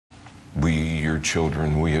We, your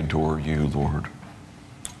children, we adore you, Lord.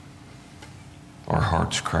 Our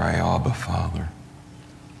hearts cry, Abba, Father.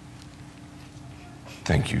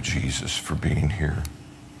 Thank you, Jesus, for being here.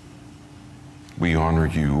 We honor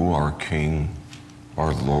you, our King,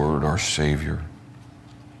 our Lord, our Savior.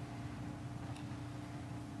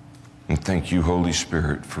 And thank you, Holy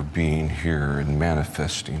Spirit, for being here and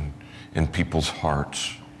manifesting in people's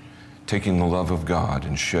hearts, taking the love of God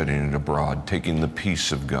and shedding it abroad, taking the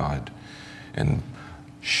peace of God and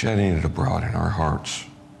shedding it abroad in our hearts.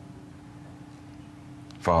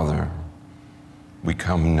 Father, we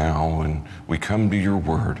come now and we come to your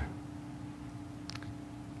word.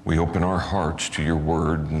 We open our hearts to your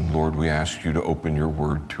word, and Lord, we ask you to open your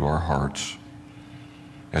word to our hearts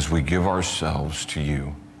as we give ourselves to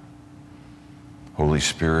you. Holy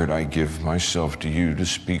Spirit, I give myself to you to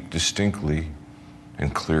speak distinctly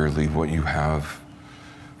and clearly what you have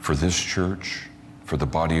for this church, for the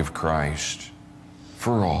body of Christ,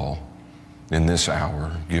 for all in this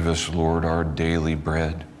hour. Give us, Lord, our daily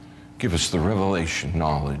bread. Give us the revelation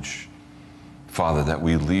knowledge, Father, that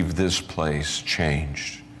we leave this place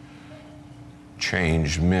changed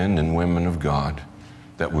men and women of God,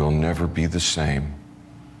 that we'll never be the same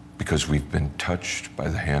because we've been touched by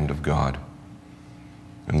the hand of God.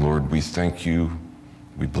 And Lord, we thank you,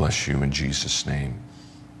 we bless you in Jesus' name.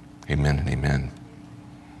 Amen and amen.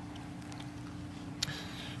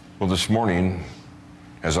 Well, this morning,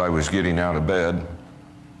 as I was getting out of bed,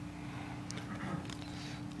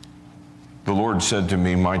 the Lord said to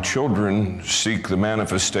me, my children seek the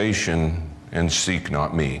manifestation and seek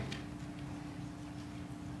not me.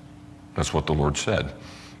 That's what the Lord said.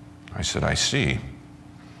 I said, I see.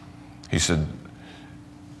 He said,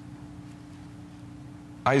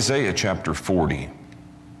 Isaiah chapter 40.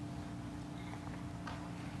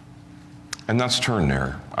 And let's turn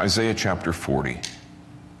there. Isaiah chapter 40.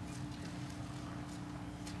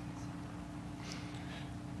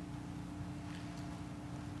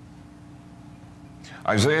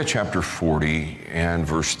 Isaiah chapter 40 and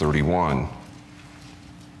verse 31.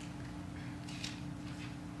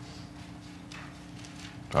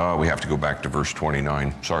 We have to go back to verse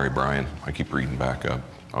 29. Sorry, Brian. I keep reading back up.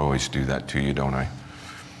 I always do that to you, don't I?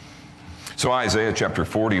 So Isaiah chapter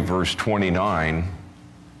 40, verse 29.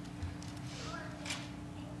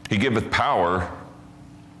 He giveth power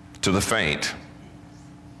to the faint,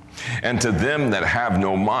 and to them that have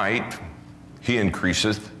no might, he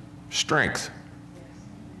increaseth strength.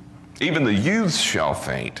 Even the youths shall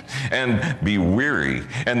faint and be weary,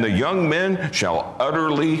 and the young men shall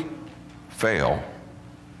utterly fail.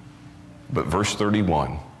 But verse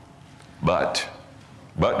 31, but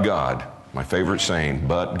God, my favorite saying,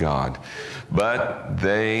 but God, but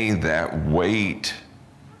they that wait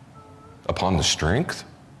upon the strength,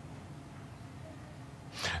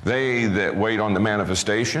 they that wait on the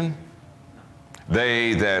manifestation,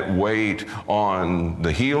 they that wait on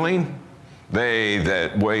the healing, they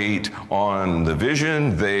that wait on the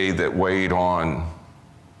vision, they that wait on,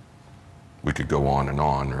 we could go on,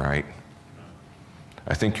 right?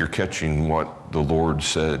 I think you're catching what the Lord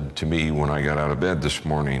said to me when I got out of bed this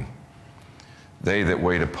morning. They that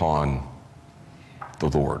wait upon the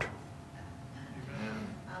Lord.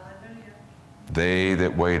 They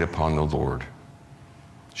that wait upon the Lord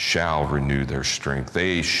shall renew their strength.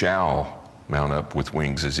 They shall mount up with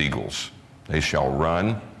wings as eagles. They shall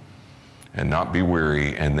run and not be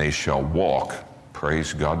weary, and they shall walk,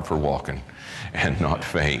 praise God for walking, and not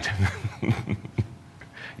faint.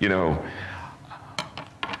 You know,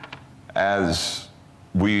 as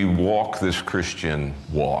we walk this Christian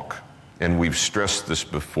walk, and we've stressed this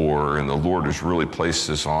before, and the Lord has really placed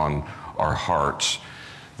this on our hearts,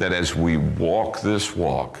 that as we walk this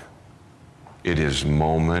walk, it is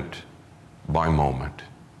moment by moment,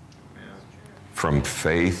 from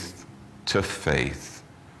faith to faith,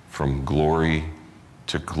 from glory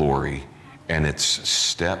to glory, and it's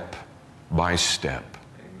step by step.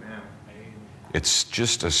 Amen. It's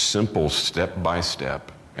just a simple step by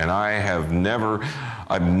step. And I've never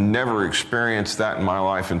experienced that in my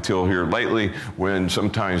life until here lately, when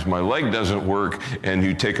sometimes my leg doesn't work and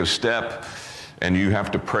you take a step and you have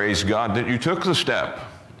to praise God that you took the step.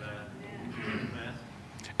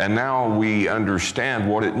 And now we understand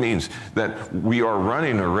what it means, that we are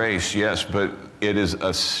running a race, yes, but it is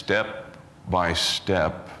a step by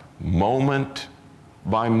step, moment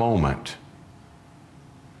by moment.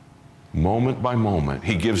 Moment by moment.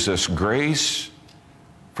 He gives us grace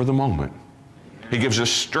for the moment. He gives us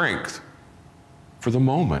strength for the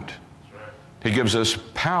moment. He gives us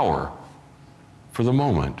power for the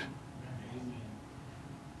moment.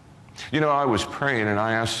 You know, I was praying and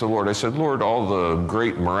I asked the Lord, I said, Lord, all the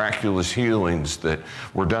great miraculous healings that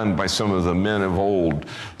were done by some of the men of old,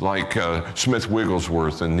 like Smith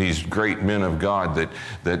Wigglesworth and these great men of God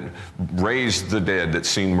that raised the dead, that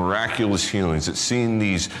seen miraculous healings, that seen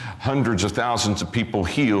these hundreds of thousands of people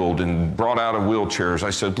healed and brought out of wheelchairs. I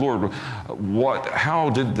said, Lord, how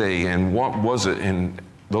did they and what was it? And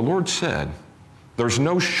the Lord said, there's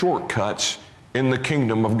no shortcuts in the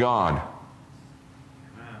kingdom of God.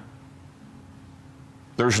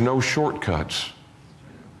 There's no shortcuts.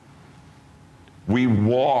 We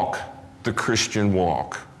walk the Christian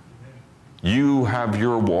walk. You have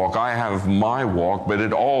your walk, I have my walk, but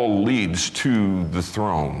it all leads to the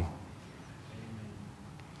throne.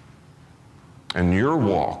 And your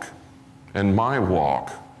walk and my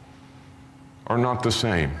walk are not the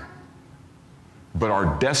same. But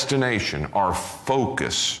our destination, our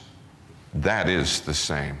focus, that is the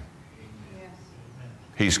same.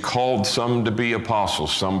 He's called some to be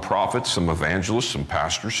apostles, some prophets, some evangelists, some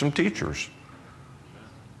pastors, some teachers.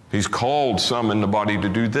 He's called some in the body to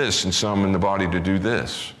do this and some in the body to do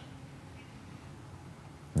this.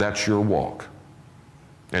 That's your walk.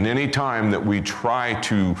 And any time that we try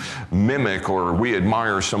to mimic or we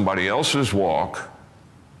admire somebody else's walk,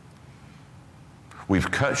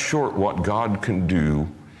 we've cut short what God can do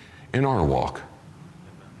in our walk.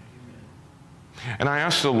 And I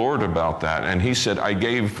asked the Lord about that, and he said, I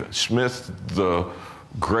gave Smith the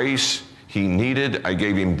grace he needed. I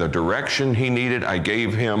gave him the direction he needed. I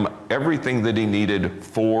gave him everything that he needed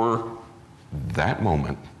for that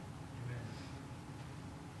moment.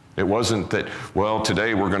 It wasn't that, well,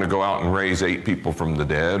 today we're going to go out and raise 8 people from the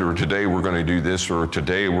dead, or today we're going to do this, or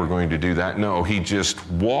today we're going to do that. No, he just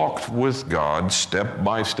walked with God step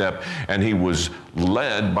by step, and he was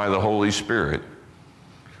led by the Holy Spirit.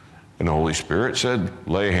 And the Holy Spirit said,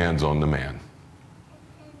 lay hands on the man.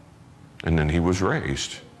 And then he was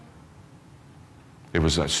raised. It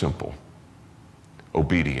was that simple.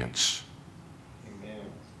 Obedience. Amen.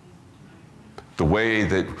 The way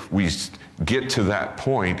that we get to that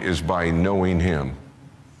point is by knowing him.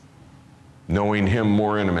 Knowing him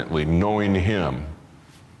more intimately. Knowing him.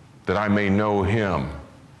 That I may know him.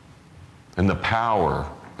 And the power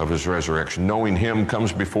of his resurrection. Knowing him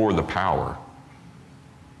comes before the power.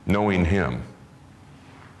 Knowing him.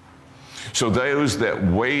 So those that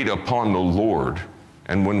wait upon the Lord,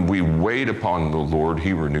 and when we wait upon the Lord,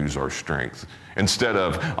 he renews our strength. Instead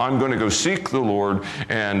of, I'm going to go seek the Lord,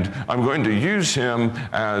 and I'm going to use him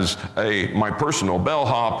as my personal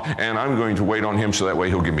bellhop, and I'm going to wait on him so that way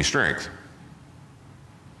he'll give me strength.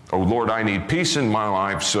 Oh Lord, I need peace in my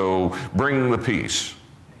life, so bring the peace.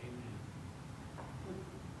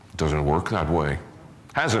 It doesn't work that way.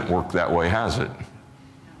 Hasn't worked that way, has it?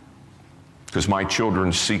 Because my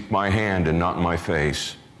children seek my hand and not my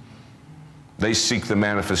face. They seek the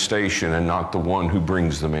manifestation and not the one who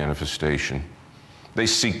brings the manifestation. They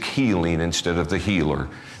seek healing instead of the healer.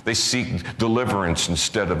 They seek deliverance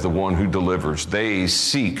instead of the one who delivers. They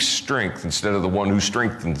seek strength instead of the one who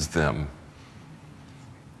strengthens them.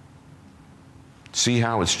 See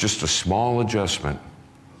how it's just a small adjustment.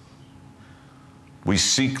 We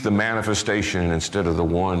seek the manifestation instead of the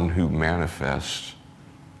one who manifests.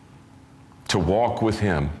 To walk with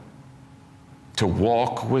him, to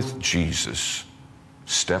walk with Jesus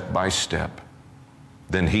step by step,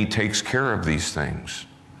 then he takes care of these things.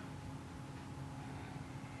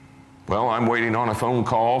 Well, I'm waiting on a phone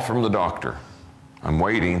call from the doctor. I'm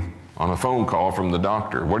waiting on a phone call from the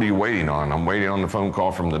doctor. What are you waiting on? I'm waiting on the phone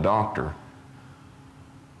call from the doctor.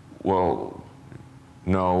 Well,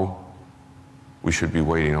 no, we should be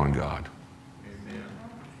waiting on God.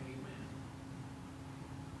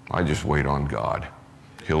 I just wait on God.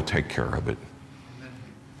 He'll take care of it.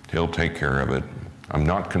 He'll take care of it. I'm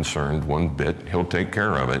not concerned one bit. He'll take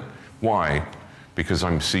care of it. Why? Because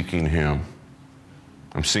I'm seeking him.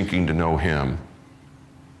 I'm seeking to know him,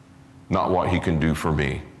 not what he can do for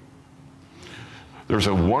me. There's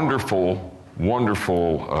a wonderful,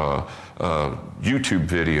 wonderful YouTube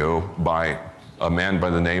video by a man by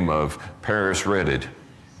the name of Paris Redded.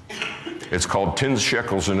 It's called 10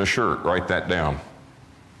 shekels in a shirt. Write that down.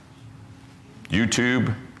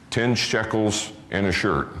 YouTube, 10 shekels and a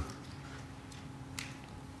shirt.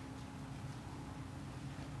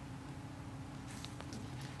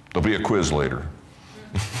 There'll be a quiz later.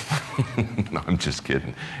 No, I'm just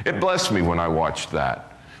kidding. It blessed me when I watched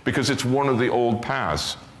that because it's one of the old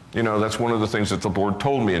paths. You know, that's one of the things that the Lord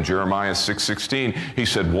told me in Jeremiah 6:16. He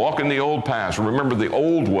said, walk in the old paths. Remember the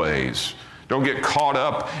old ways. Don't get caught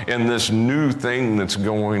up in this new thing that's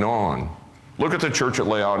going on. Look at the church at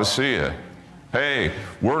Laodicea. Hey,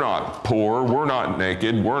 we're not poor, we're not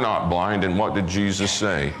naked, we're not blind. And what did Jesus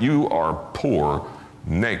say? You are poor,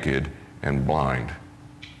 naked, and blind.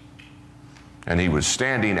 And he was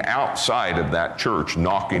standing outside of that church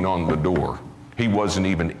knocking on the door. He wasn't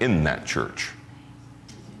even in that church.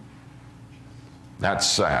 That's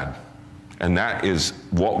sad. And that is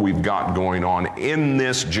what we've got going on in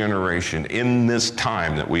this generation, in this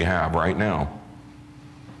time that we have right now.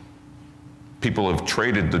 People have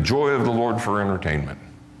traded the joy of the Lord for entertainment.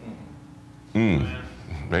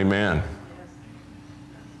 Amen.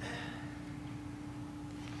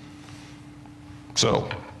 So,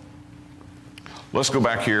 let's go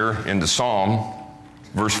back here into Psalm,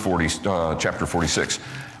 chapter 46.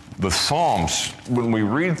 The Psalms, when we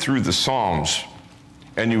read through the Psalms,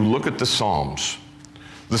 and you look at the Psalms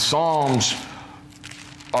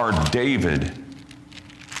are David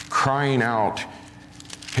crying out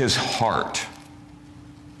his heart.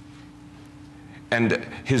 And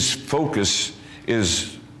his focus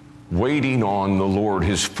is waiting on the Lord.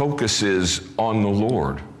 His focus is on the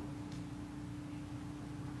Lord.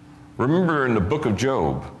 Remember in the book of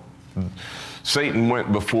Job, Satan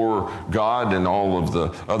went before God and all of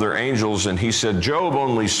the other angels, and he said, Job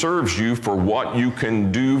only serves you for what you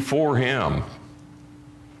can do for him.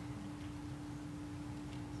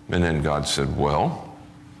 And then God said, well,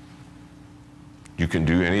 you can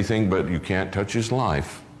do anything, but you can't touch his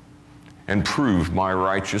life and prove my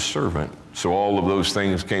righteous servant. So all of those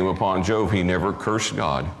things came upon Job. He never cursed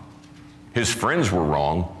God. His friends were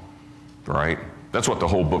wrong, right? That's what the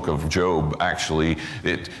whole book of Job actually,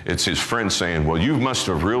 it's his friends saying, well, you must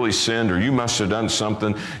have really sinned, or you must have done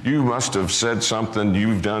something, you must have said something,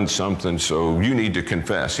 you've done something, so you need to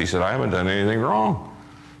confess. He said, I haven't done anything wrong.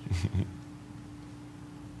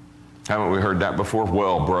 Haven't we heard that before?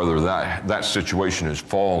 Well, brother, that situation has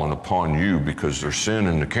fallen upon you because there's sin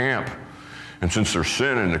in the camp. And since there's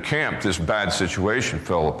sin in the camp, this bad situation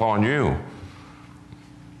fell upon you.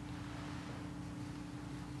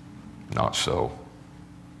 Not so.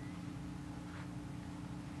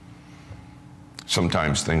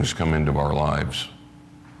 Sometimes things come into our lives.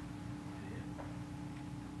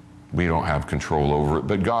 We don't have control over it,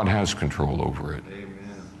 but God has control over it.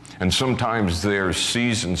 Amen. And sometimes there's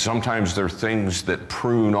seasons, sometimes there are things that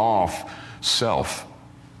prune off self.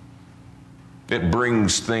 It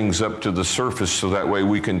brings things up to the surface so that way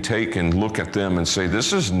we can take and look at them and say,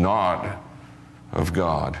 this is not of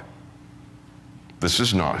God. This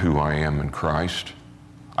is not who I am in Christ.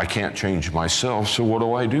 I can't change myself, so what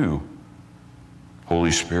do I do?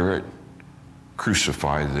 Holy Spirit,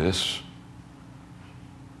 crucify this.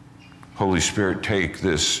 Holy Spirit, take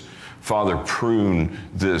this. Father, prune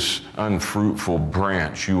this unfruitful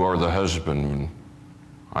branch. You are the husbandman.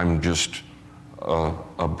 I'm just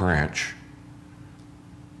a branch.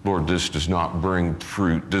 Lord, this does not bring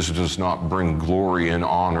fruit. This does not bring glory and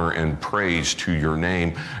honor and praise to your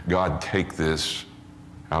name. God, take this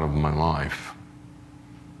out of my life.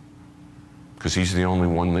 Because he's the only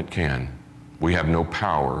one that can. We have no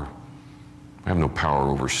power. We have no power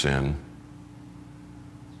over sin.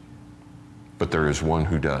 But there is one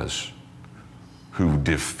who does, who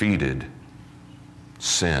defeated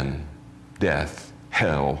sin, death,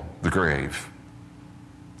 hell, the grave.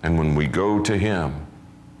 And when we go to him,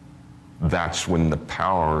 that's when the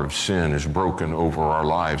power of sin is broken over our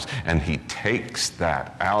lives, and he takes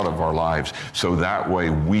that out of our lives so that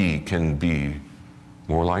way we can be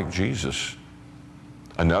more like Jesus.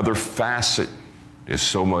 Another facet is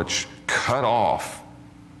so much cut off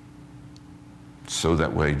so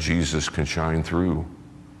that way Jesus can shine through.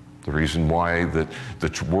 The reason why that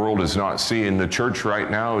the world is not seeing the church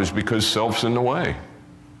right now is because self's in the way.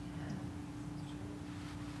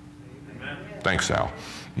 Amen. Thanks, Al.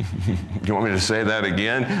 You want me to say that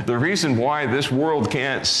again? The reason why this world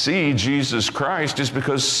can't see Jesus Christ is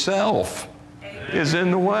because self is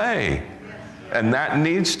in the way. And that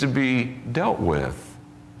needs to be dealt with.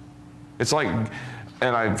 It's like,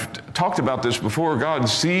 and I've talked about this before, God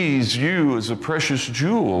sees you as a precious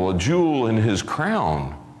jewel, a jewel in his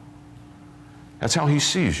crown. That's how he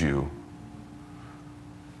sees you.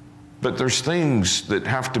 But there's things that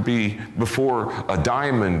have to be before a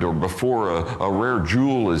diamond or before a rare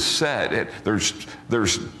jewel is set.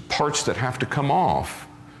 There's parts that have to come off.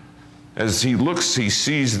 As he looks, he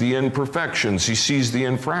sees the imperfections, he sees the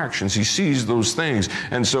infractions, he sees those things.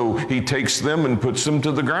 And so he takes them and puts them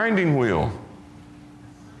to the grinding wheel.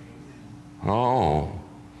 Oh.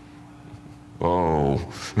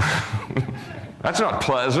 That's not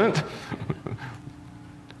pleasant.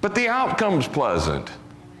 But the outcome's pleasant.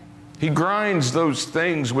 He grinds those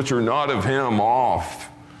things which are not of him off.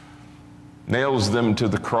 nails them to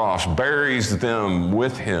the cross, buries them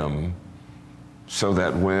with him, so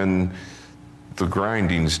that when the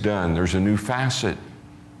grinding's done, there's a new facet.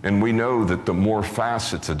 And we know that the more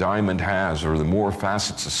facets a diamond has, or the more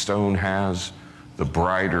facets a stone has, the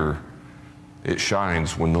brighter it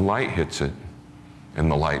shines when the light hits it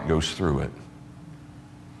and the light goes through it.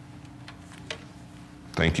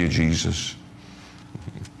 Thank you, Jesus.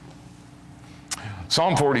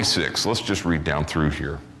 Psalm 46, let's just read down through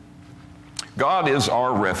here. God is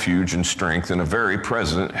our refuge and strength and a very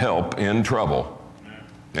present help in trouble.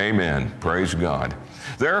 Amen. Praise God.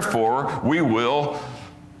 Therefore will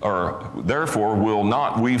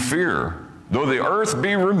not we fear, though the earth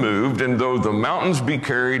be removed, and though the mountains be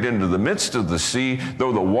carried into the midst of the sea,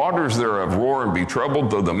 though the waters thereof roar and be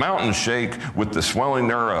troubled, though the mountains shake with the swelling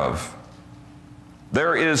thereof.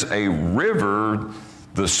 There is a river,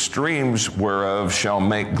 the streams whereof shall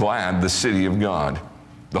make glad the city of God,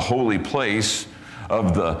 the holy place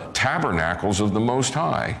of the tabernacles of the Most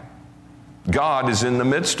High. God is in the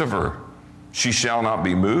midst of her. She shall not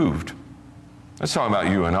be moved. That's talking about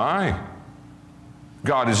you and I.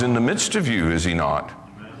 God is in the midst of you, is he not?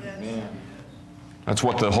 Amen. That's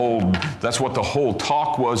what the whole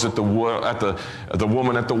talk was at the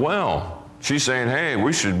woman at the well. She's saying, hey,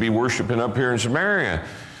 we should be worshiping up here in Samaria.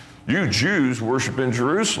 You Jews worship in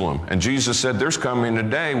Jerusalem. And Jesus said there's coming a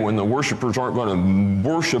day when the worshipers aren't going to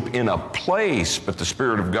worship in a place, but the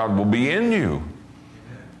Spirit of God will be in you.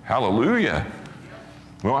 Hallelujah.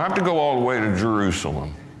 We don't have to go all the way to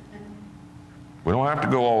Jerusalem. We don't have to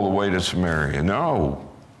go all the way to Samaria. No.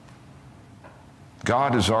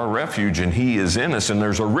 God is our refuge and he is in us. And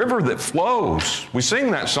there's a river that flows. We sing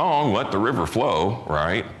that song, Let the River Flow,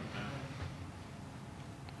 right?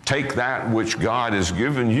 Take that which God has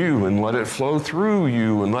given you and let it flow through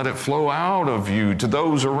you and let it flow out of you to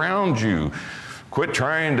those around you. Quit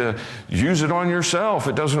trying to use it on yourself.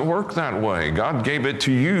 It doesn't work that way. God gave it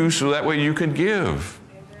to you so that way you can give.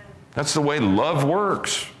 Amen. That's the way love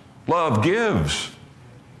works. Love gives.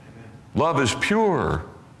 Amen. Love is pure.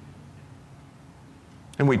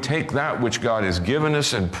 And we take that which God has given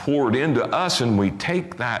us and poured into us, and we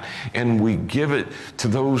take that and we give it to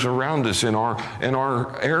those around us in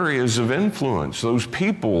our areas of influence, those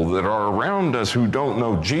people that are around us who don't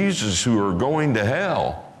know Jesus, who are going to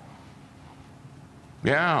hell.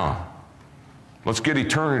 Yeah. Let's get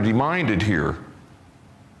eternity minded here.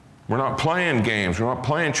 We're not playing games. We're not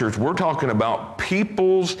playing church. We're talking about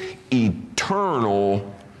people's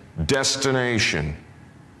eternal destination.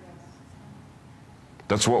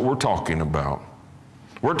 That's what we're talking about.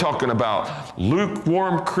 We're talking about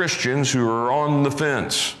lukewarm Christians who are on the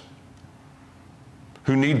fence,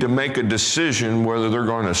 who need to make a decision whether they're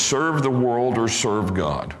going to serve the world or serve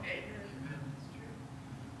God.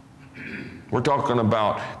 We're talking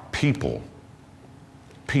about people.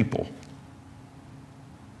 People.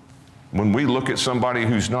 When we look at somebody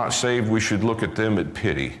who's not saved, we should look at them at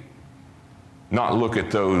pity. Not look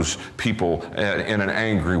at those people in an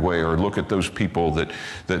angry way or look at those people that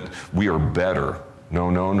we are better. No,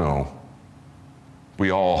 no, no.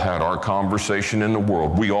 We all had our conversation in the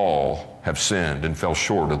world. We all have sinned and fell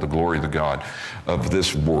short of the glory of the God of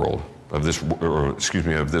this world, of this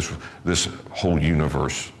whole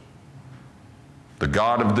universe. The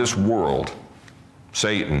God of this world,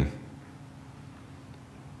 Satan,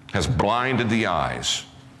 has blinded the eyes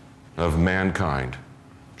of mankind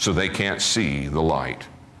so they can't see the light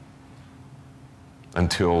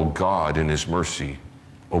until God in his mercy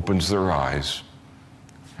opens their eyes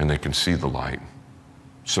and they can see the light.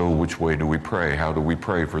 So which way do we pray? How do we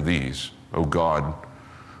pray for these? Oh God,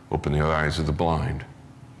 open the eyes of the blind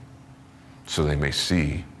so they may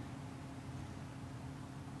see.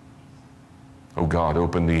 Oh God,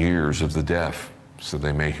 open the ears of the deaf so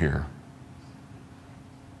they may hear.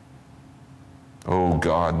 Oh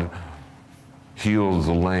God, heal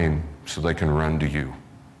the lame so they can run to you.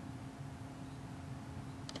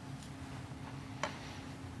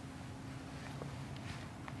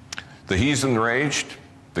 The heathen raged,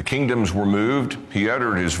 the kingdoms were moved, he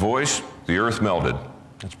uttered his voice, the earth melted.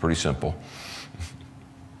 That's pretty simple.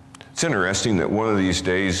 It's interesting that one of these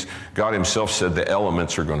days, God himself said the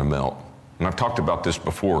elements are going to melt. And I've talked about this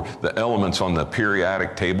before, the elements on the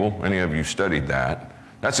periodic table. Any of you studied that?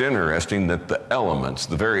 That's interesting that the elements,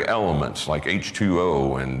 the very elements like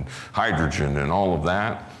H2O and hydrogen and all of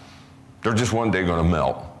that, they're just one day going to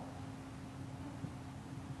melt.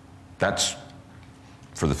 That's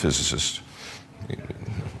for the physicists.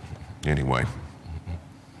 Anyway,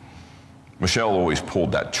 Michelle always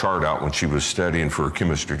pulled that chart out when she was studying for a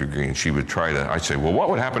chemistry degree, and she would try to, I'd say, well,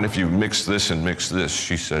 what would happen if you mix this and mix this?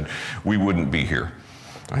 She said, we wouldn't be here.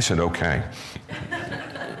 I said, okay.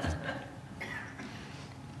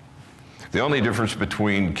 The only difference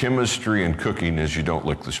between chemistry and cooking is you don't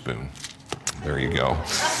lick the spoon. There you go.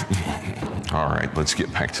 All right, let's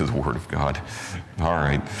get back to the Word of God. All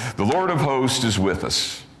right. The Lord of hosts is with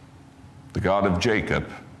us. The God of Jacob,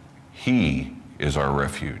 He is our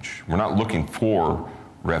refuge. We're not looking for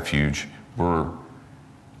refuge. We're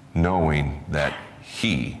knowing that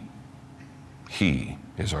He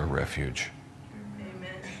is our refuge. Amen.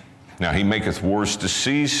 Now He maketh wars to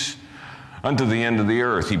cease unto the end of the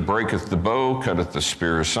earth. He breaketh the bow, cutteth the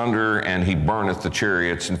spear asunder, and He burneth the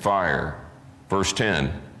chariots in fire. Verse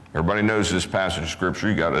 10. Everybody knows this passage of Scripture.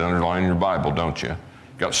 You got it underlined in your Bible, don't you?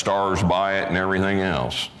 Got stars by it and everything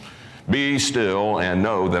else. Be still and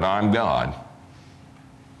know that I'm God.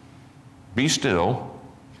 Be still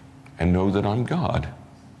and know that I'm God.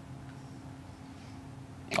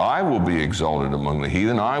 I will be exalted among the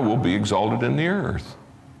heathen. I will be exalted in the earth.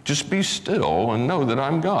 Just be still and know that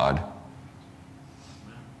I'm God.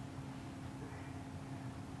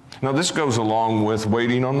 Now, this goes along with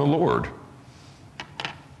waiting on the Lord.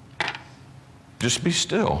 Just be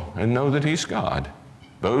still and know that He's God.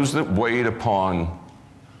 Those that wait upon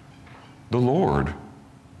the Lord.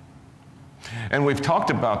 And we've talked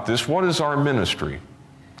about this. What is our ministry?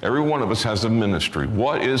 Every one of us has a ministry.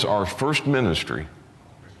 What is our first ministry?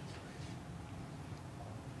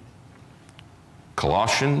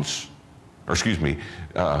 Colossians, or excuse me,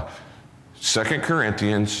 2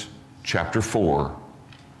 Corinthians chapter 4.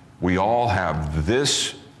 We all have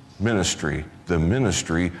this ministry, the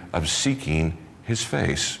ministry of seeking His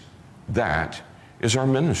face. That is our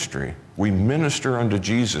ministry. We minister unto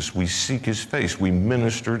Jesus. We seek His face. We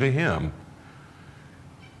minister to Him.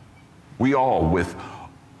 We all, with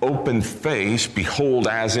open face, behold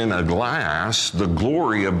as in a glass the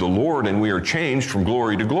glory of the Lord, and we are changed from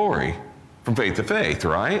glory to glory, from faith to faith,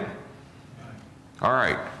 right? All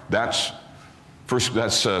right, that's 2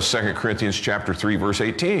 Corinthians chapter 3, verse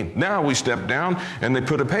 18. Now we step down, and they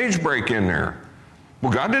put a page break in there.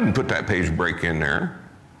 Well, God didn't put that page break in there.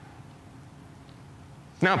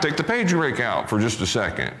 Now take the page break out for just a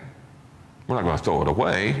second. We're not going to throw it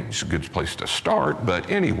away. It's a good place to start, but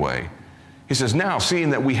anyway. He says, now seeing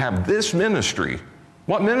that we have this ministry.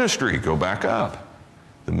 What ministry? Go back up.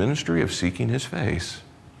 The ministry of seeking His face.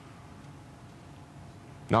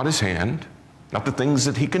 Not His hand, not the things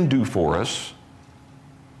that He can do for us,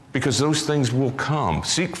 because those things will come.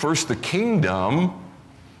 Seek first the kingdom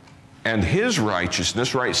and His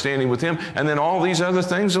righteousness, right standing with Him, and then all these other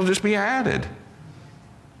things will just be added.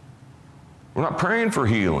 We're not praying for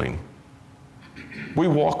healing. We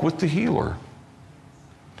walk with the healer.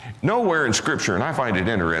 Nowhere in Scripture, and I find it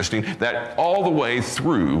interesting, that all the way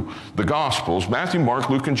through the Gospels, Matthew, Mark,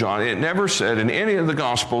 Luke, and John, it never said in any of the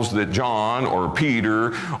Gospels that John or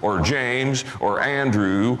Peter or James or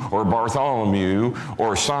Andrew or Bartholomew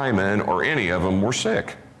or Simon or any of them were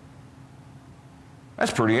sick.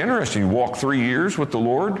 That's pretty interesting. You walk 3 years with the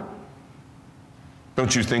Lord.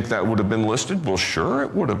 Don't you think that would have been listed? Well, sure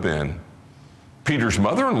it would have been. Peter's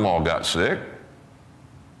mother-in-law got sick.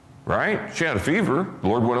 Right? She had a fever. The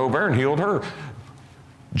Lord went over there and healed her.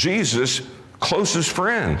 Jesus' closest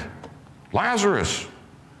friend, Lazarus,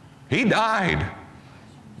 he died.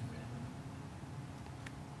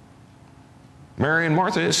 Mary and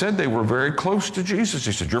Martha, it said they were very close to Jesus.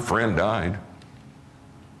 He said, your friend died.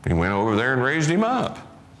 He went over there and raised him up.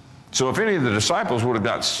 So if any of the disciples would have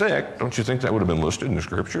got sick, don't you think that would have been listed in the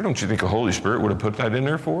Scripture? Don't you think the Holy Spirit would have put that in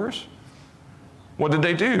there for us? What did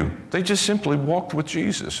they do? They just simply walked with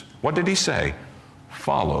Jesus. What did He say?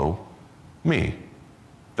 Follow me.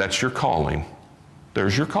 That's your calling.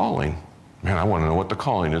 There's your calling. Man, I want to know what the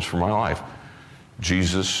calling is for my life.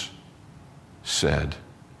 Jesus said,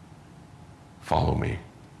 follow me.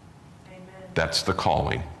 Amen. That's the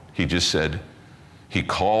calling. He just said, He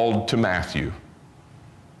called to Matthew,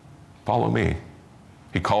 follow me.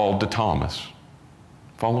 He called to Thomas,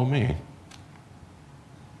 follow me.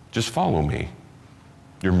 Just follow me.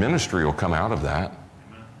 Your ministry will come out of that.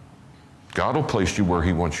 God will place you where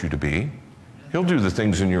He wants you to be. He'll do the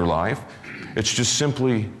things in your life. It's just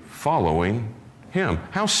simply following Him.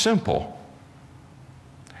 How simple.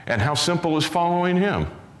 And how simple is following Him?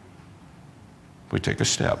 We take a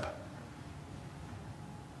step.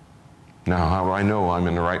 Now, how do I know I'm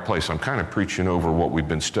in the right place? I'm kind of preaching over what we've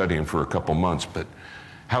been studying for a couple months, but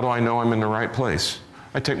how do I know I'm in the right place?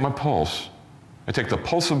 I take my pulse. I take the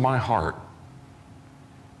pulse of my heart.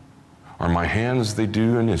 Are my hands, they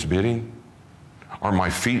do in His bidding? Are my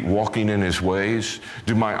feet walking in His ways?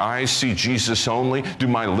 Do my eyes see Jesus only? Do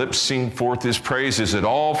my lips sing forth His praise? Is it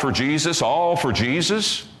all for Jesus? All for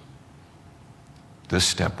Jesus? This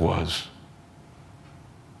step was.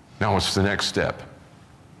 Now what's the next step?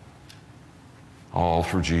 All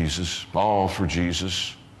for Jesus, all for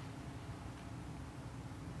Jesus.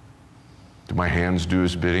 Do my hands do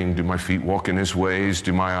his bidding? Do my feet walk in his ways?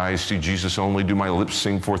 Do my eyes see Jesus only? Do my lips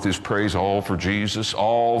sing forth his praise? All for Jesus,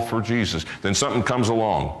 all for Jesus. Then something comes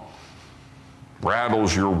along,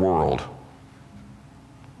 rattles your world.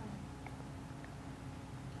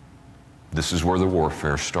 This is where the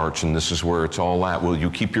warfare starts, and this is where it's all at. Will you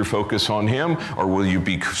keep your focus on him, or will you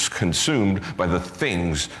be consumed by the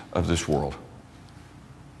things of this world?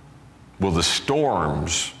 Will the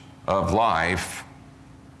storms of life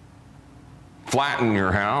flatten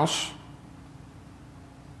your house?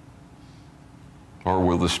 Or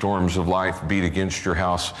will the storms of life beat against your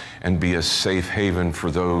house and be a safe haven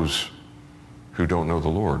for those who don't know the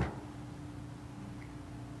Lord?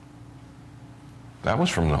 That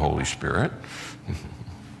was from the Holy Spirit.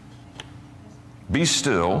 Be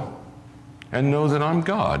still and know that I'm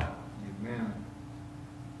God. Amen.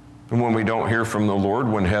 And when we don't hear from the Lord,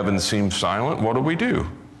 when heaven seems silent, what do?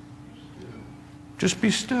 Just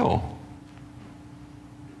be still.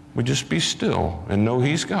 We just be still and know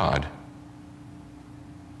he's God.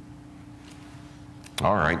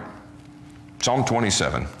 All right. Psalm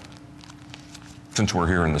 27. Since we're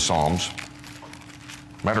here in the Psalms.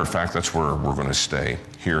 Matter of fact, that's where we're going to stay,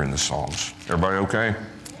 here in the Psalms. Everybody okay?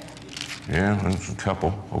 Yeah, there's a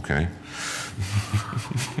couple. Okay.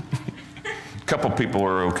 A couple people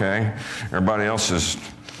are okay. Everybody else is,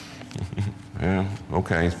 yeah,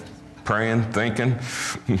 okay. Praying, thinking.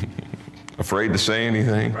 Afraid to say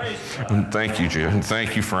anything? Thank you, Jim.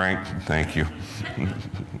 Thank you, Frank. Thank you.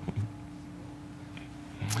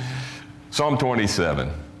 Psalm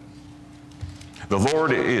 27. The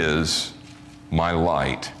Lord is my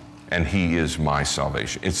light, and he is my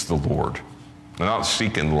salvation. It's the Lord. I'm not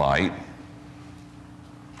seeking light.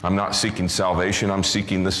 I'm not seeking salvation. I'm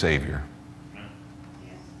seeking the Savior.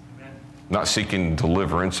 Not seeking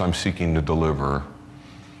deliverance. I'm seeking the deliverer.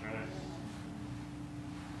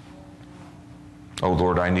 Oh,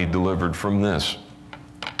 Lord, I need delivered from this.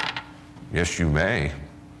 Yes, you may.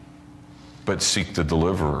 But seek the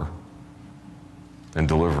deliverer, and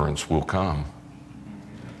deliverance will come.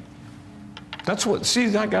 That's what,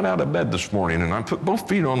 see, I got out of bed this morning and I put both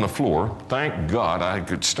feet on the floor. Thank God I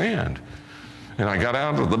could stand. And I got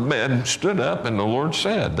out of the bed and stood up, and the Lord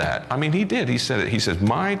said that. I mean, he did. He said it. He says,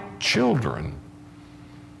 my children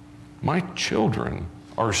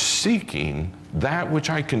are seeking that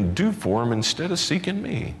which I can do for them instead of seeking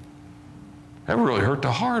me. That really hurt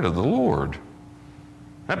the heart of the Lord.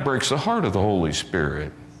 That breaks the heart of the Holy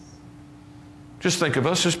Spirit. Just think of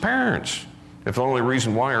us as parents. If the only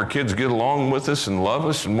reason why our kids get along with us and love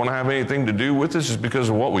us and want to have anything to do with us is because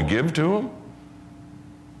of what we give to them,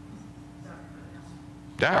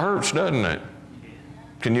 that hurts, doesn't it?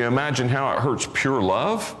 Can you imagine how it hurts pure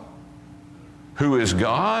love? Who is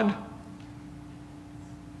God?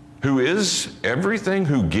 Who is everything,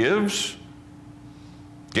 who gives,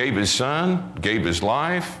 gave his son, gave his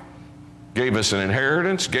life, gave us an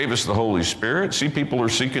inheritance, gave us the Holy Spirit. See, people are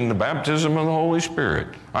seeking the baptism of the Holy Spirit.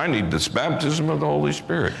 I need this baptism of the Holy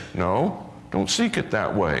Spirit. No, don't seek it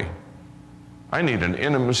that way. I need an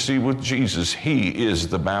intimacy with Jesus. He is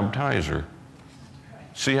the baptizer.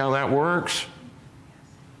 See how that works?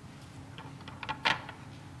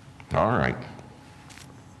 All right.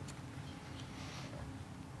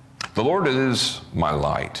 The Lord is my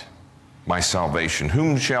light, my salvation.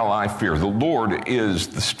 Whom shall I fear? The Lord is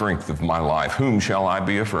the strength of my life. Whom shall I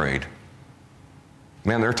be afraid?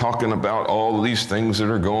 Man, they're talking about all these things that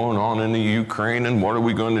are going on in the Ukraine, and what are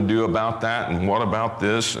we going to do about that, and what about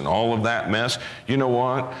this, and all of that mess. You know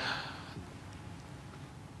what?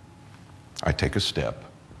 I take a step,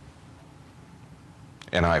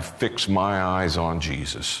 and I fix my eyes on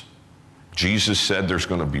Jesus. Jesus said there's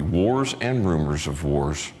going to be wars and rumors of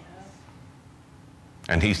wars.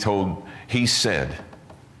 And he said,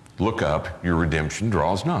 look up, your redemption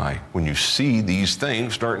draws nigh. When you see these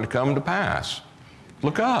things starting to come to pass,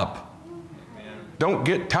 look up. Amen. Don't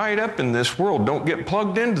get tied up in this world. Don't get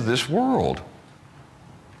plugged into this world.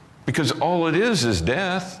 Because all it is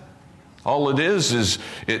death. All it is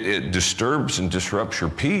it disturbs and disrupts your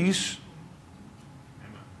peace.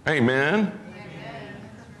 Amen.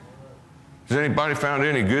 Has anybody found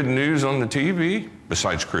any good news on the TV?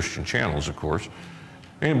 Besides Christian channels, of course.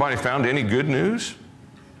 Anybody found any good news?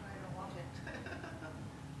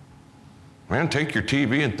 Man, take your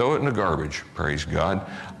TV and throw it in the garbage. Praise God.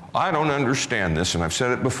 I don't understand this, and I've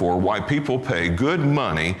said it before, why people pay good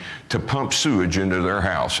money to pump sewage into their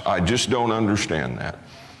house. I just don't understand that.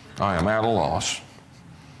 I am at a loss.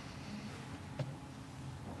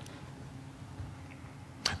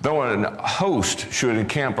 Though an host should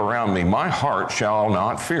encamp around me, my heart shall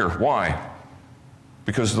not fear. Why?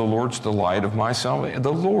 Because the Lord's the light of my salvation.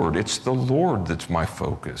 The Lord, it's the Lord that's my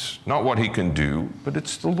focus. Not what he can do, but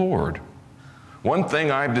it's the Lord. One thing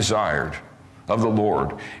I've desired of the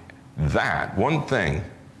Lord, that one thing,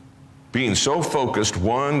 being so focused,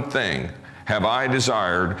 one thing have I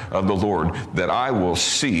desired of the Lord, that I will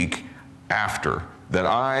seek after, that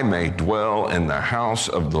I may dwell in the house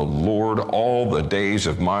of the Lord all the days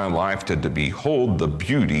of my life, to behold the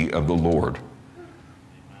beauty of the Lord.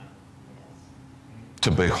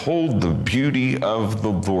 To behold the beauty of the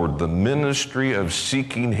Lord, the ministry of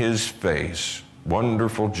seeking his face.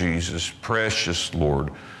 Wonderful Jesus, precious Lord,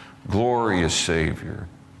 glorious Savior.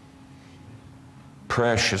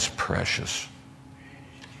 Precious, precious.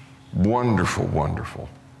 Wonderful, wonderful.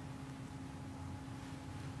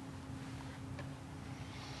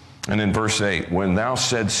 And in verse 8, when thou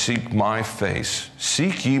said, seek my face,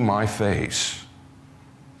 seek ye my face,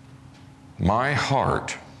 my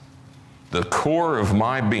heart, the core of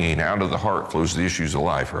my being, out of the heart flows the issues of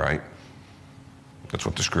life, right? That's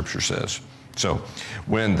what the scripture says. So,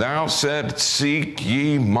 when thou said, seek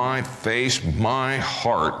ye my face, my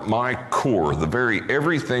heart, my core, the very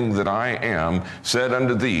everything that I am, said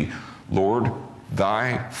unto thee, Lord,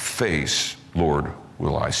 thy face, Lord,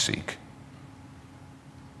 will I seek.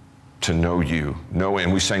 To know you.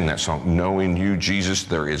 And we sang that song, knowing you, Jesus,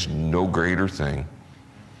 there is no greater thing.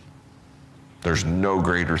 There's no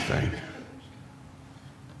greater thing.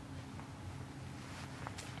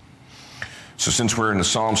 So since we're in the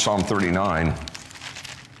Psalm 39,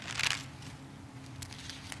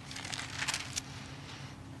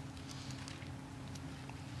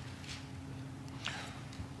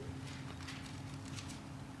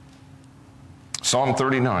 Psalm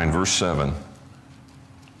 39, verse 7.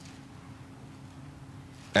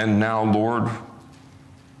 And now, Lord,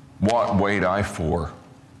 what wait I for?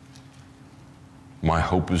 My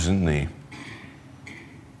hope is in thee.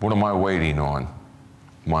 What am I waiting on?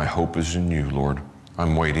 My hope is in you, Lord.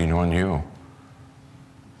 I'm waiting on you.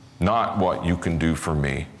 Not what you can do for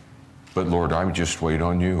me, but Lord, I just wait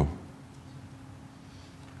on you.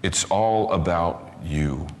 It's all about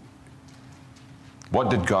you.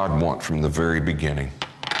 What did God want from the very beginning?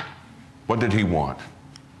 What did he want?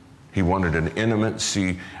 He wanted an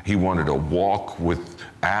intimacy. He wanted to walk with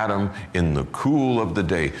Adam in the cool of the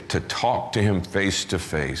day, to talk to him face to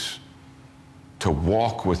face, to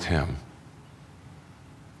walk with him,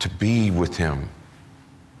 to be with him.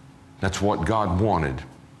 That's what God wanted.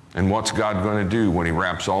 And what's God going to do when he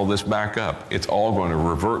wraps all this back up? It's all going to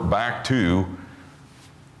revert back to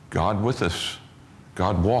God with us,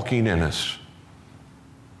 God walking in us.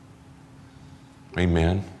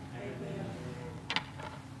 Amen.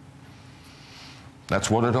 That's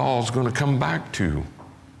what it all is going to come back to.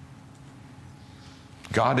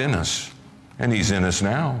 God in us. And he's in us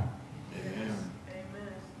now.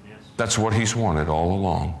 That's what he's wanted all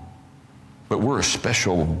along. But we're a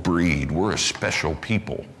special breed. We're a special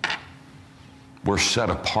people. We're set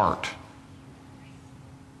apart.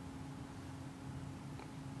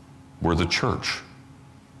 We're the church.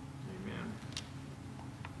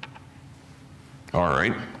 All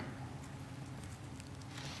right.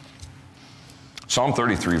 Psalm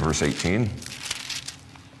 33, verse 18.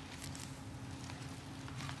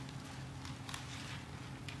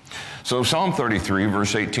 So Psalm 33,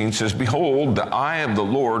 verse 18 says, behold, the eye of the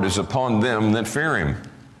Lord is upon them that fear him,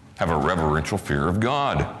 have a reverential fear of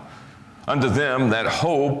God, unto them that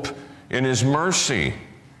hope in his mercy.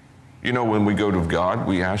 You know, when we go to God,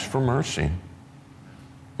 we ask for mercy.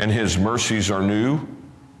 And his mercies are new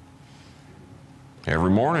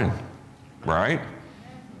every morning, right?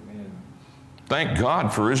 Thank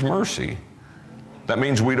God for his mercy. That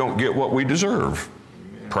means we don't get what we deserve.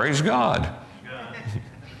 Praise God.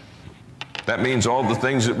 That means all the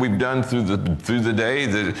things that we've done through the day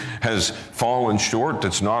that has fallen short,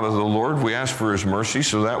 that's not of the Lord, we ask for his mercy,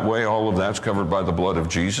 so that way all of that's covered by the blood of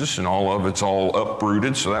Jesus, and all of it's all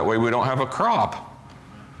uprooted, so that way we don't have a crop.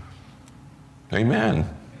 Amen.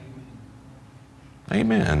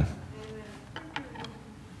 Amen.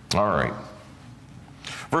 All right.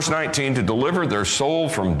 Verse 19, to deliver their soul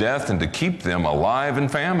from death and to keep them alive in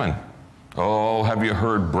famine. Oh, have you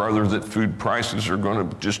heard, brother, that food prices are going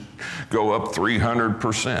to just go up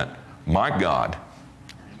 300%? My God.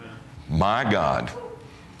 My God.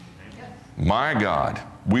 My God.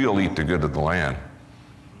 We'll eat the good of the land.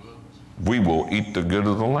 We will eat the good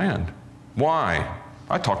of the land. Why?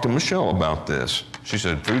 I talked to Michelle about this. She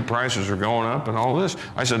said, food prices are going up and all this.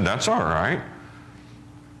 I said, that's all right.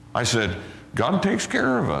 I said, God takes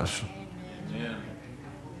care of us.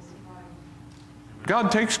 God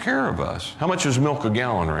takes care of us. How much is milk a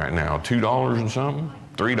gallon right now? $2 and something?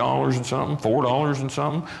 $3 and something? $4 and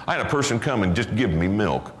something? I had a person come and just give me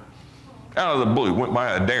milk. Out of the blue, went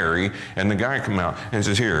by a dairy, and the guy come out and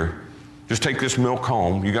says, here, just take this milk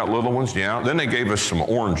home. You got little ones? Yeah. Then they gave us some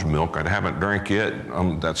orange milk. I haven't drank yet.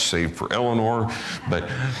 That's saved for Eleanor. But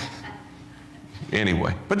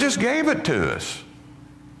anyway, but just gave it to us.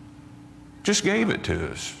 Just gave it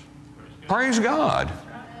to us. Praise God.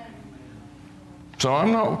 So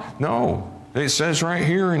no. It says right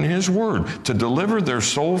here in His Word, to deliver their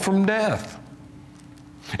soul from death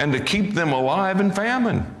and to keep them alive in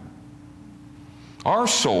famine. Our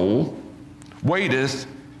soul waiteth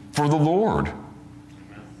for the Lord.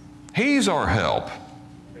 He's our help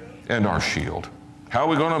and our shield. How are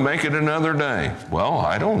we going to make it another day? Well,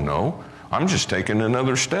 I don't know. I'm just taking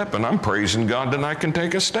another step, and I'm praising God that I can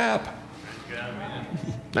take a step.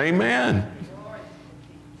 Amen.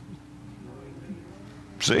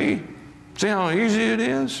 See how easy it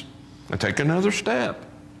is? I take another step.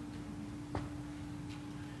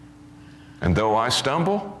 And though I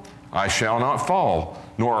stumble, I shall not fall,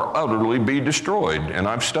 nor utterly be destroyed. And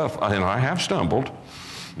I have stumbled.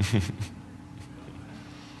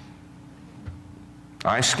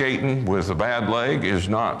 Ice skating with a bad leg is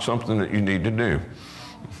not something that you need to do.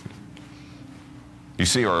 You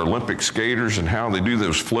see our Olympic skaters and how they do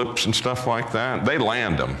those flips and stuff like that. They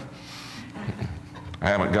land them. I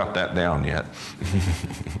haven't got that down yet.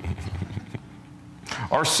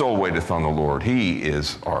 Our soul waiteth on the Lord. He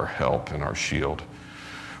is our help and our shield.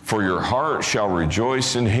 For your heart shall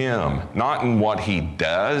rejoice in Him, not in what He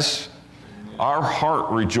does. Our heart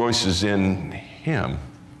rejoices in Him.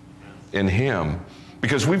 In Him.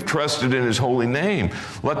 Because we've trusted in His holy name.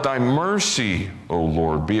 Let thy mercy, O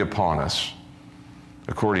Lord, be upon us,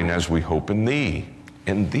 according as we hope in Thee.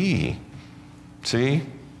 In Thee. See?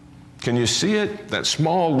 Can you see it? That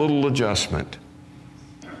small little adjustment.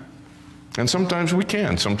 And sometimes we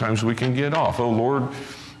can. Sometimes we can get off. Oh, Lord,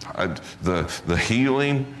 the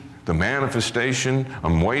healing, the manifestation,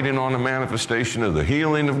 I'm waiting on the manifestation of the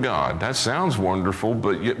healing of God. That sounds wonderful,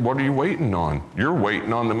 but yet what are you waiting on? You're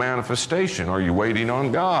waiting on the manifestation. Are you waiting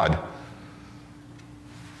on God?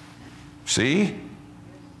 See?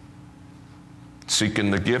 Seeking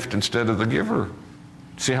the gift instead of the giver.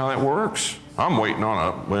 See how that works? I'm waiting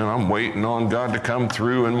on God to come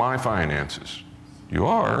through in my finances. You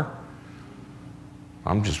are.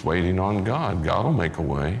 I'm just waiting on God. God will make a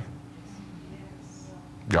way.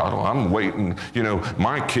 I'm waiting,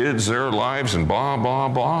 my kids, their lives, and blah, blah,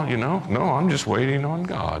 blah, No, I'm just waiting on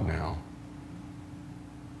God now.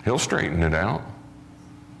 He'll straighten it out.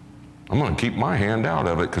 I'm going to keep my hand out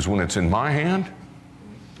of it, because when it's in my hand,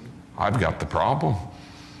 I've got the problem.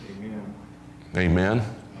 Amen. Amen.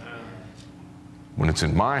 When it's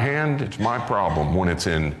in my hand, it's my problem. When it's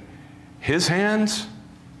in His hands,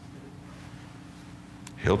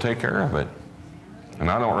 He'll take care of it.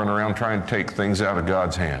 And I don't run around trying to take things out of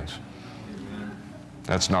God's hands.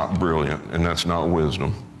 That's not brilliant, and that's not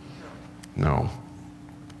wisdom. No.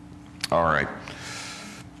 All right.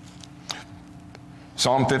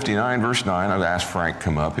 Psalm 59, verse 9. I'd ask Frank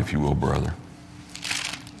come up, if you will, brother.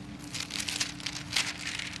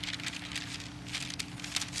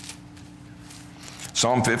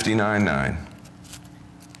 Psalm 59, 9.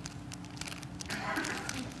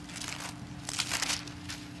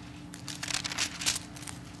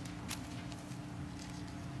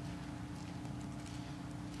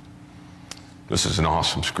 This is an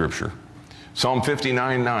awesome scripture. Psalm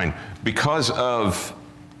 59, 9. Because of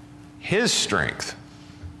His strength,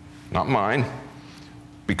 not mine,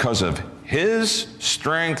 because of His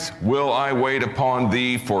strength will I wait upon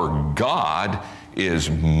Thee, for God is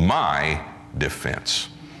my defense.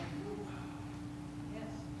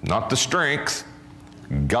 Not the strength.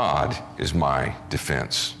 God is my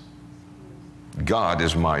defense. God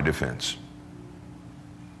is my defense.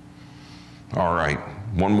 All right,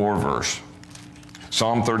 one more verse.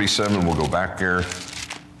 Psalm 37, we'll go back there.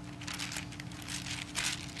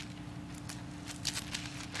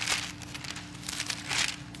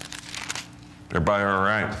 Everybody all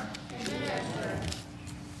right?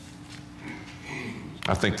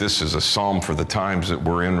 I think this is a psalm for the times that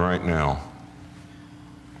we're in right now.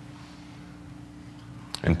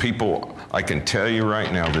 And people, I can tell you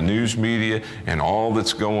right now, the news media and all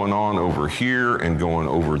that's going on over here and going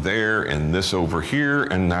over there and this over here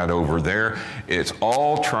and that over there, it's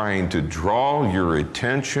all trying to draw your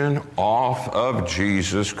attention off of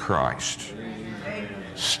Jesus Christ.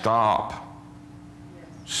 Stop.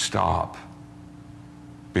 Stop.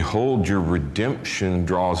 Behold, your redemption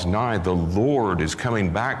draws nigh. The Lord is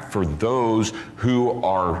coming back for those who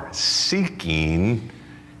are seeking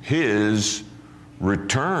his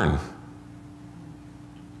return.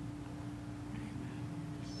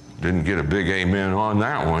 Didn't get a big amen on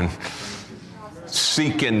that one.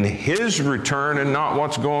 Seeking his return and not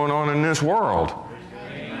what's going on in this world.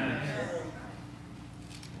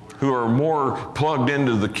 Who are more plugged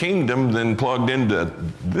into the kingdom than plugged into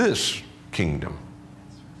this kingdom.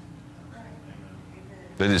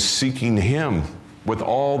 That is seeking him with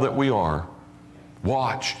all that we are.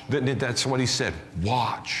 Watch. That's what he said.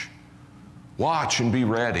 Watch. Watch and be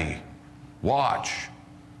ready. Watch.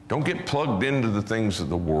 Don't get plugged into the things of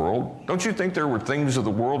the world. Don't you think there were things of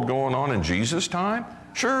the world going on in Jesus' time?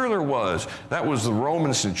 Sure there was. That was the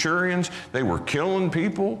Roman centurions. They were killing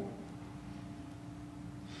people.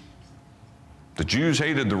 The Jews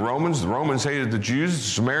hated the Romans hated the Jews, the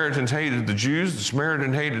Samaritans hated the Jews, the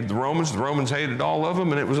Samaritans hated the Romans hated all of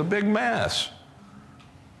them, and it was a big mess.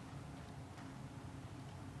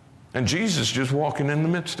 And Jesus just walking in the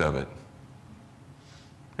midst of it.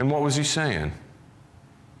 And what was he saying?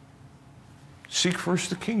 Seek first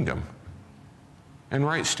the kingdom and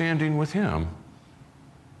right standing with him.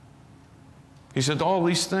 He said all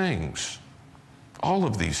these things, all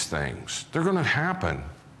of these things, they're going to happen.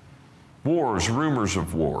 Wars, rumors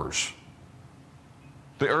of wars,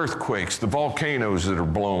 the earthquakes, the volcanoes that are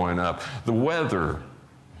blowing up, the weather,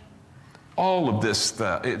 all of this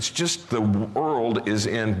stuff. It's just the world is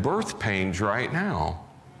in birth pains right now.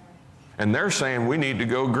 And they're saying we need to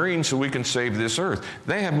go green so we can save this earth.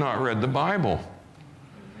 They have not read the Bible.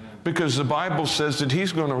 Because the Bible says that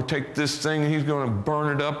he's going to take this thing and he's going to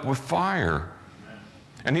burn it up with fire.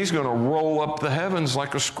 And he's going to roll up the heavens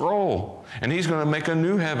like a scroll. And he's going to make a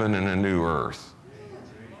new heaven and a new earth.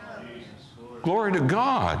 Glory to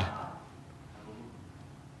God.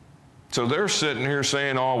 So they're sitting here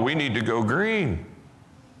saying, oh, we need to go green.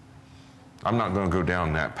 I'm not going to go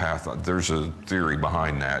down that path. There's a theory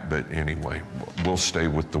behind that. But anyway, we'll stay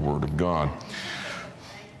with the Word of God.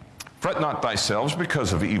 Fret not thyself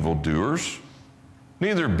because of evildoers,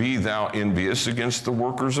 neither be thou envious against the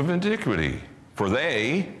workers of iniquity. For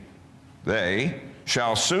they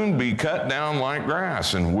shall soon be cut down like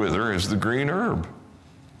grass and wither as the green herb.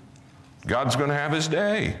 God's going to have his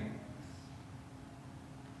day.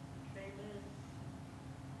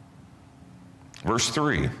 Verse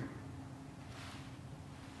 3.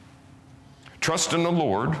 Trust in the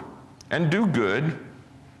Lord and do good,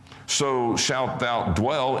 so shalt thou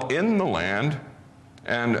dwell in the land,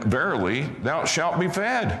 and verily thou shalt be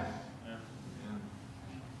fed.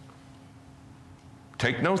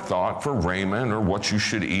 Take no thought for raiment or what you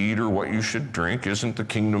should eat or what you should drink. Isn't the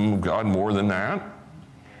kingdom of God more than that?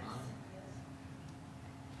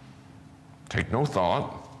 Take no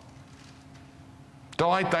thought.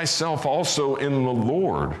 Delight thyself also in the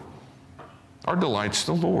Lord. Our delight's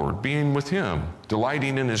the Lord, being with him,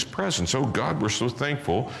 delighting in his presence. Oh God, we're so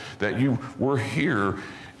thankful that you were here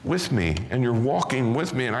with me and you're walking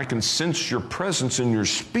with me and I can sense your presence and you're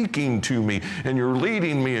speaking to me and you're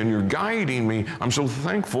leading me and you're guiding me. I'm so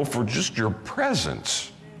thankful for just your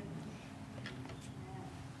presence.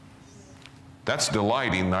 That's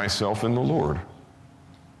delighting thyself in the Lord.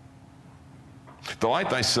 Delight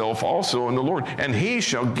thyself also in the Lord, and he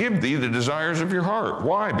shall give thee the desires of your heart.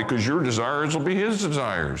 Why? Because your desires will be his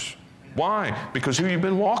desires. Why? Because who you've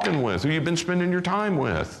been walking with, who you've been spending your time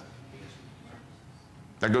with.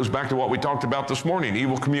 That goes back to what we talked about this morning.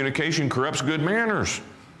 Evil communication corrupts good manners.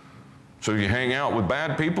 So you hang out with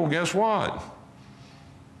bad people, guess what?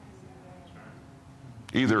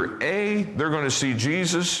 Either A, they're going to see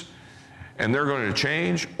Jesus and they're going to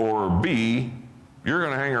change, or B, you're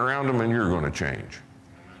going to hang around them and you're going to change.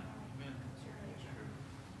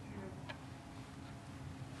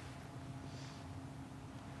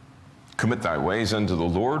 Commit thy ways unto the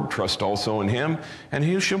Lord, trust also in him, and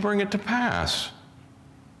he shall bring it to pass.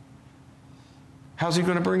 How's he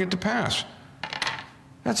going to bring it to pass?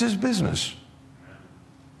 That's his business.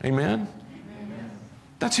 Amen? Amen?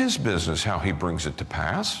 That's his business, how he brings it to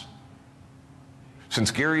pass.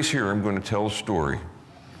 Since Gary's here, I'm going to tell a story.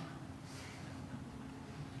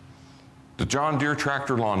 The John Deere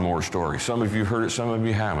tractor lawnmower story. Some of you heard it, some of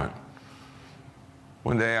you haven't.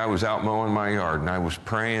 One day I was out mowing my yard and I was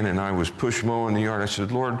praying and I was push mowing the yard. I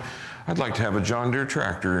said, Lord, I'd like to have a John Deere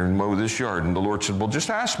tractor and mow this yard. And the Lord said, well, just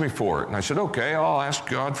ask me for it. And I said, okay, I'll ask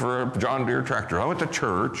God for a John Deere tractor. I went to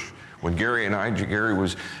Gary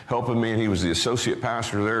was helping me and he was the associate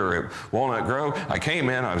pastor there at Walnut Grove. I came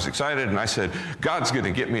in, I was excited, and I said, God's going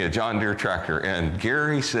to get me a John Deere tractor. And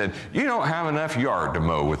Gary said, you don't have enough yard to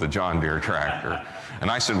mow with a John Deere tractor. And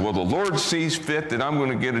I said, well, the Lord sees fit that I'm going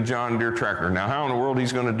to get a John Deere tractor. Now, how in the world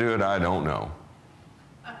he's going to do it, I don't know.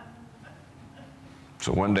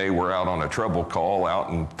 So one day we're out on a trouble call out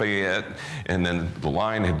in Fayette, and then the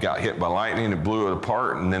line had got hit by lightning, it blew it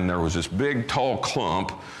apart, and then there was this big tall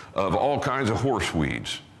clump of all kinds of horse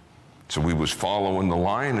weeds. So we was following the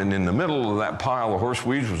line, and in the middle of that pile of horse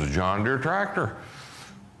weeds was a John Deere tractor.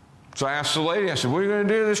 So I asked the lady, I said, what are you going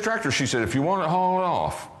to do to this tractor? She said, if you want it, haul it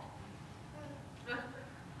off.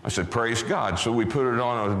 I said, praise God. So we put it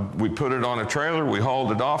on a trailer, we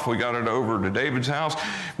hauled it off, we got it over to David's house,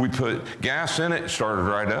 we put gas in it, it started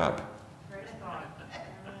right up.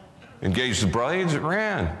 Engaged the blades, it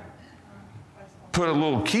ran. Put a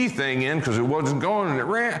little key thing in because it wasn't going and it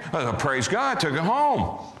ran. I said, praise God, took it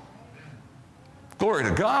home. Glory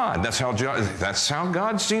to God. That's how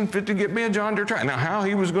God seen fit to get me a John Deere tractor. Now, how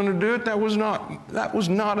he was going to do it, that was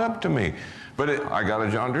not up to me. But I got a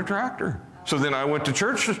John Deere tractor. So then I went to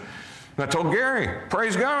church and I told Gary,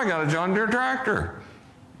 praise God, I got a John Deere tractor.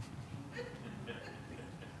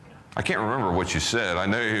 I can't remember what you said. I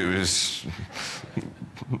know he was...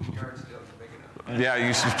 Yeah,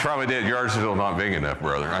 you probably did. Yard's still not big enough,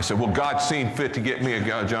 brother. I said, well, God seen fit to get me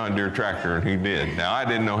a John Deere tractor, and he did. Now, I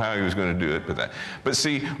didn't know how he was going to do it, but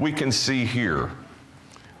see, we can see here.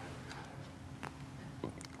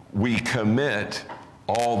 We commit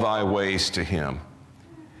all thy ways to him.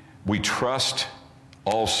 We trust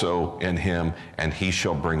also in him, and he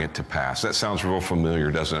shall bring it to pass. That sounds real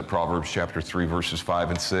familiar, doesn't it? Proverbs chapter 3, verses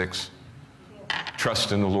 5 and 6.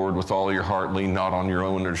 Trust in the Lord with all your heart, lean not on your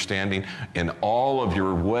own understanding. In all of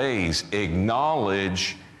your ways,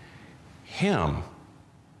 acknowledge him.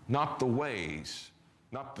 Not the ways,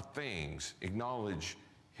 not the things. Acknowledge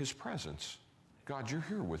his presence. God, you're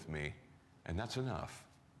here with me, and that's enough.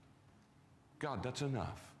 God, that's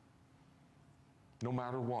enough. No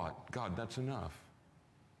matter what, God, that's enough.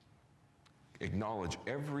 Acknowledge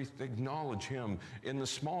him in the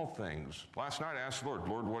small things. Last night I asked the Lord,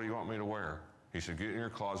 what do you want me to wear? He said, get in your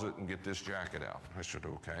closet and get this jacket out. I said,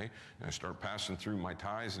 okay. And I start passing through my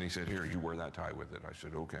ties, and he said, here, you wear that tie with it. I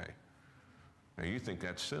said, okay. Now, you think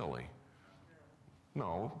that's silly.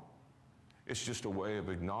 No. It's just a way of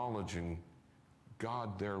acknowledging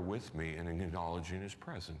God there with me and acknowledging his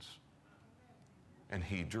presence. And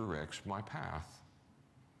he directs my path.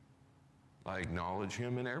 I acknowledge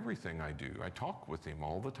him in everything I do. I talk with him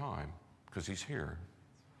all the time because he's here.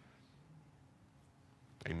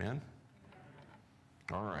 Amen?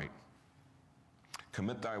 All right.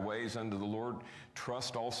 Commit thy ways unto the Lord.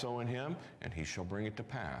 Trust also in him, and he shall bring it to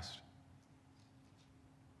pass.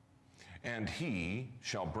 And he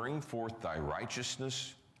shall bring forth thy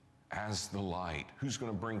righteousness as the light. Who's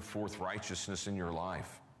going to bring forth righteousness in your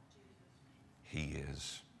life? He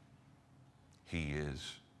is. He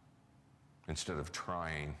is. Instead of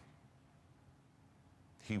trying,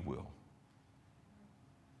 he will.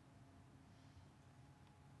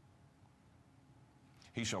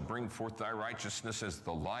 He shall bring forth thy righteousness as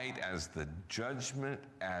the light, as the judgment,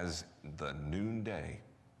 as the noonday,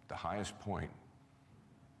 the highest point,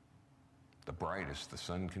 the brightest the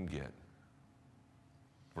sun can get.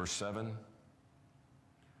 Verse 7,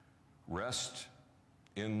 rest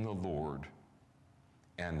in the Lord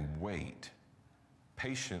and wait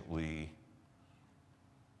patiently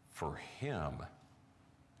for him.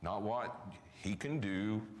 Not what he can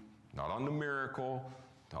do, not on the miracle,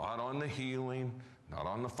 not on the healing, not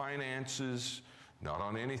on the finances, not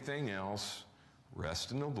on anything else.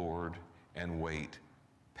 Rest in the Lord and wait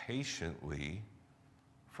patiently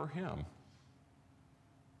for him.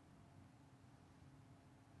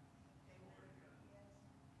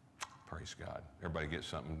 Praise God. Everybody get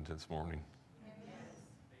something this morning?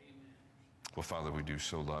 Well, Father, we do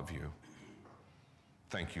so love you.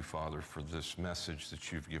 Thank you, Father, for this message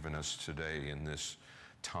that you've given us today in this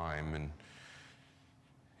time, and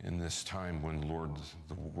in this time when, Lord,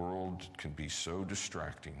 the world can be so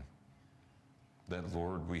distracting, that,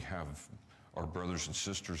 Lord, we have our brothers and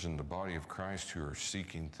sisters in the body of Christ who are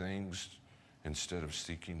seeking things instead of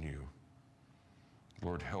seeking you.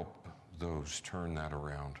 Lord, help those turn that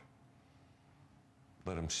around.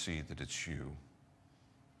 Let them see that it's you,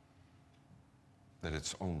 that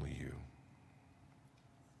it's only you.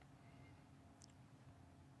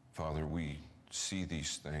 Father, we see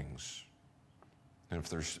these things, and if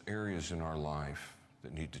there's areas in our life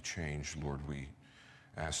that need to change, Lord, we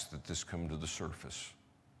ask that this come to the surface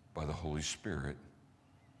by the Holy Spirit.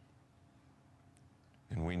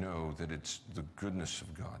 And we know that it's the goodness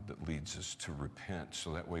of God that leads us to repent,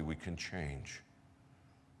 so that way we can change.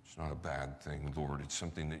 It's not a bad thing, Lord. It's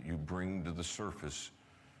something that you bring to the surface,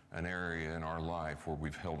 an area in our life where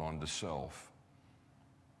we've held on to self.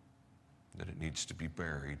 that it needs to be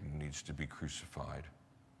buried and needs to be crucified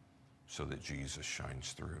so that Jesus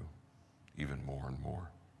shines through even more and more.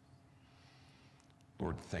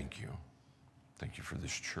 Lord, thank you. Thank you for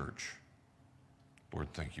this church.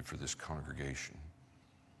 Lord, thank you for this congregation.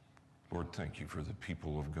 Lord, thank you for the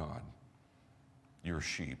people of God, your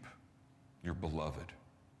sheep, your beloved.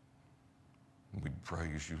 And we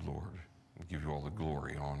praise you, Lord, and give you all the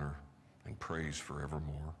glory, honor, and praise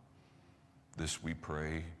forevermore. This we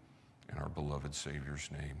pray in our beloved Savior's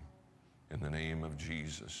name. In the name of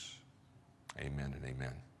Jesus, amen and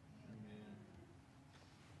amen.